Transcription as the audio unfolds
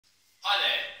Hi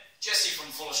there, Jesse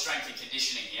from Fulla Strength and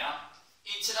Conditioning here.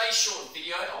 In today's short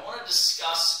video, I want to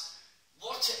discuss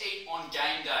what to eat on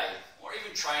game day, or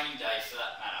even training day for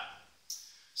that matter.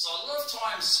 So a lot of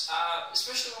times,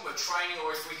 especially when we're training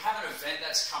or if we have an event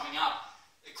that's coming up,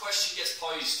 the question gets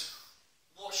posed,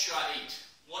 what should I eat?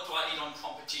 What do I eat on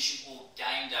competition or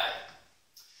game day?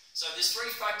 So there's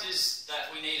three factors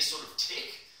that we need to sort of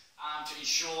tick to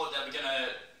ensure that we're going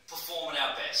to perform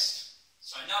at our best.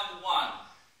 So number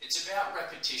one, it's about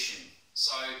repetition.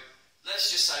 So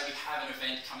let's just say we have an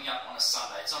event coming up on a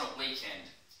Sunday, it's on a weekend.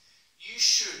 You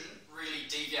shouldn't really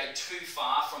deviate too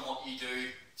far from what you do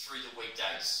through the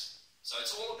weekdays. So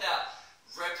it's all about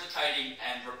replicating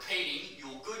and repeating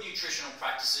your good nutritional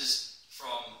practices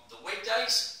from the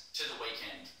weekdays to the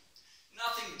weekend.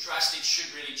 Nothing drastic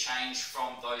should really change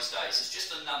from those days. It's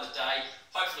just another day.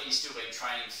 Hopefully you've still been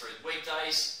training through the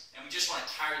weekdays, and we just want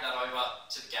to carry that over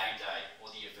to the game day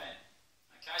or the event.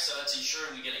 Okay, so that's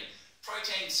ensuring we're getting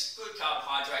proteins, good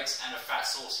carbohydrates, and a fat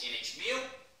source in each meal,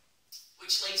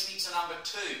 which leads me to number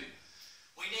two.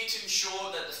 We need to ensure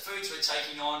that the foods we're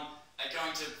taking on are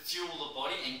going to fuel the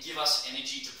body and give us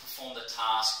energy to perform the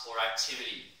task or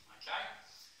activity. Okay,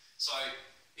 so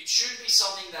it should be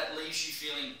something that leaves you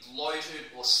feeling bloated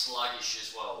or sluggish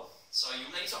as well. So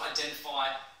you'll need to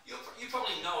identify, you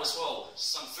probably know as well,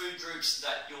 some food groups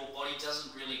that your body doesn't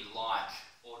really like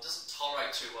or doesn't tolerate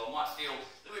too well. It might feel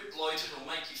a little bit bloated or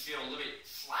make you feel a little bit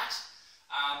flat.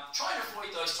 Try and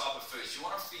avoid those type of foods. You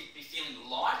want to be feeling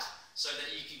light so that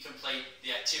you can complete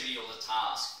the activity or the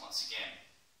task once again.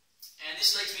 And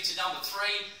this leads me to number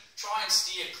three. Try and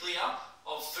steer clear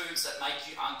of foods that make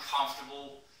you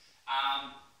uncomfortable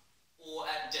or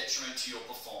at detriment to your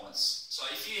performance. So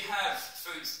if you have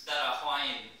foods that are high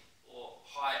in or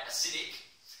high acidic,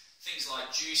 things like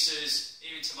juices,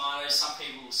 even tomatoes, some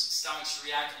people's stomachs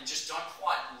react and just don't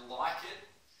quite like it,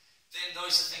 then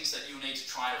those are things that you'll need to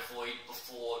try and avoid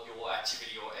before your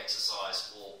activity or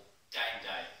exercise or game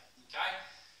day. Okay?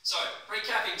 So,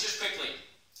 recapping just quickly.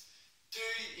 Do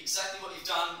exactly what you've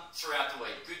done throughout the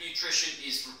week. Good nutrition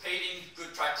is repeating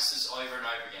good practices over and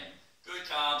over again. Good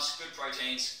carbs, good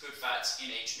proteins, good fats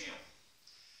in each meal.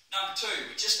 Number two,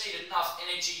 we just need enough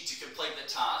energy to complete the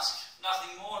task.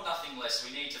 Nothing more, nothing less.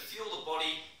 We need to fuel the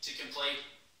body to complete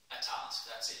a task.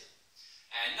 That's it.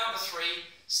 And number three,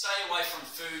 stay away from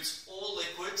foods or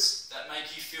liquids that make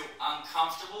you feel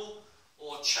uncomfortable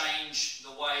or change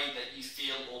the way that you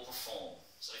feel or perform.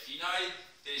 So if you know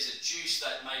there's a juice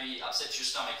that maybe upsets your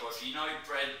stomach, or if you know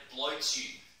bread bloats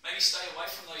you, maybe stay away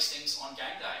from those things on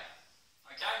game day.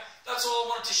 Okay? That's all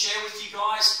I wanted to share with you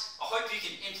guys. I hope you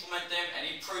can implement them and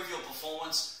improve your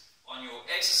performance on your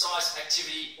exercise,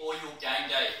 activity, or your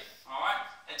game day. Alright?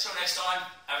 Until next time,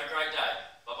 have a great day.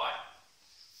 Bye-bye.